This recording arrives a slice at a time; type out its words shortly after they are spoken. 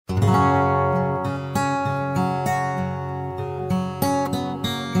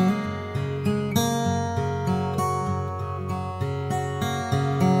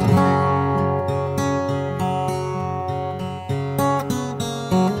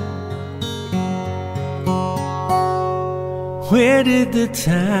Where did the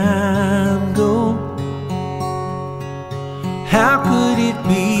time go? How could it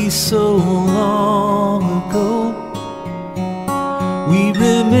be so long ago? We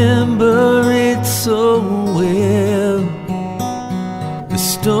remember it so well, the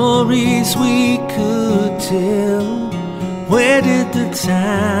stories we could tell. Where did the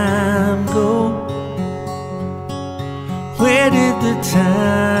time go? Where did the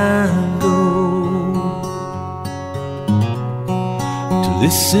time go? To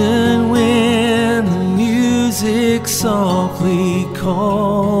listen when the music softly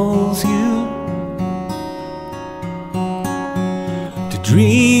calls you, to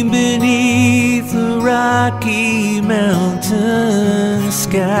dream beneath the Rocky Mountain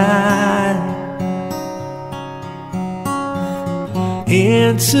sky,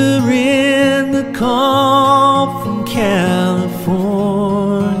 answering the call from California.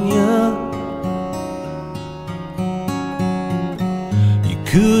 You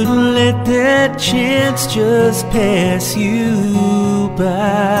couldn't let that chance just pass you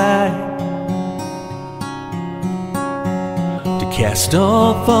by, to cast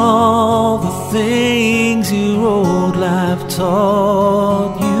off all the things your old life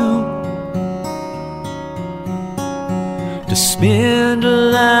taught you, to spend a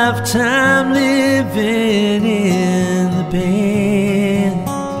lifetime living in the band,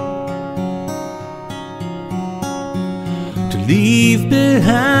 to leave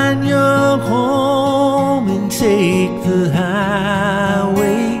behind your home and take the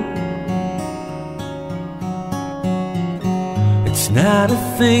highway. It's not a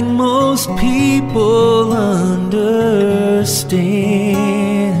thing most people understand.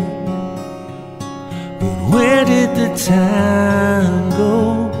 Where did the time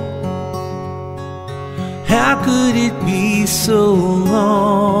go? How could it be so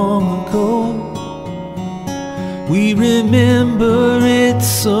long ago? We remember it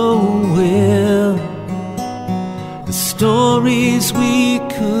so well, the stories we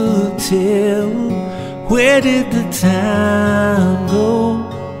could tell. Where did the time go?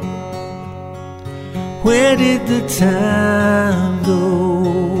 Where did the time go?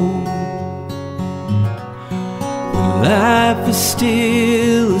 Life is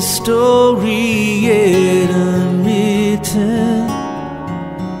still a story yet unwritten,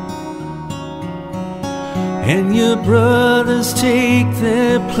 and your brothers take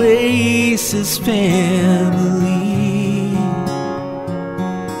their place as family,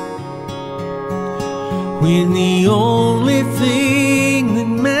 when the only thing that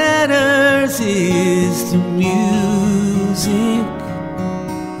matters is the music.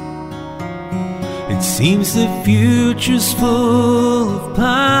 It seems the future's full of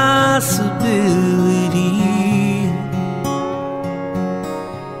possibility,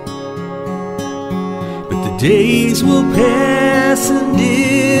 but the days will pass and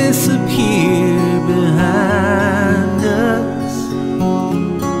disappear behind us,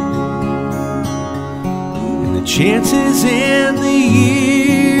 and the chances and the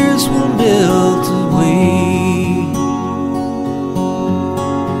years will melt away.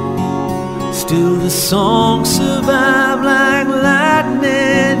 Still the songs survive like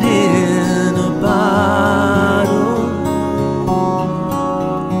lightning in a bottle,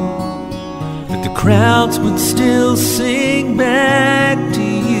 but the crowds would still sing back to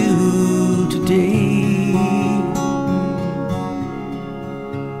you today.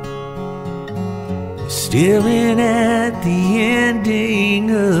 You're staring at the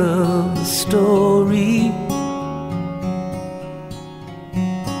ending of the story,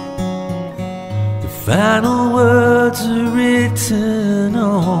 final words are written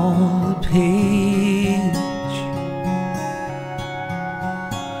on the page.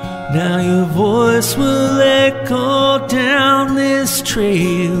 Now your voice will echo down this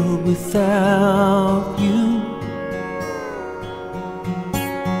trail without you,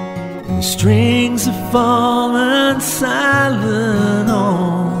 and the strings have fallen silent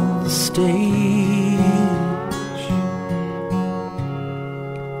on the stage.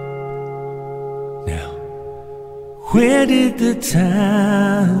 Where did the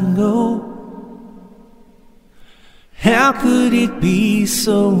time go? How could it be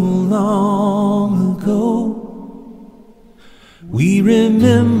so long ago? We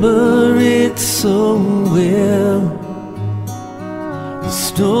remember it so well, the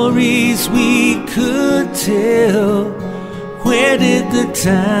stories we could tell. Where did the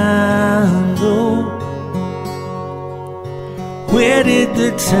time go? Where did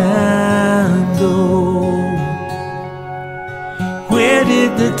the time go? Where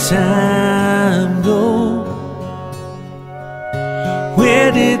did the time go?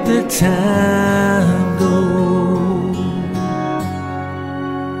 Where did the time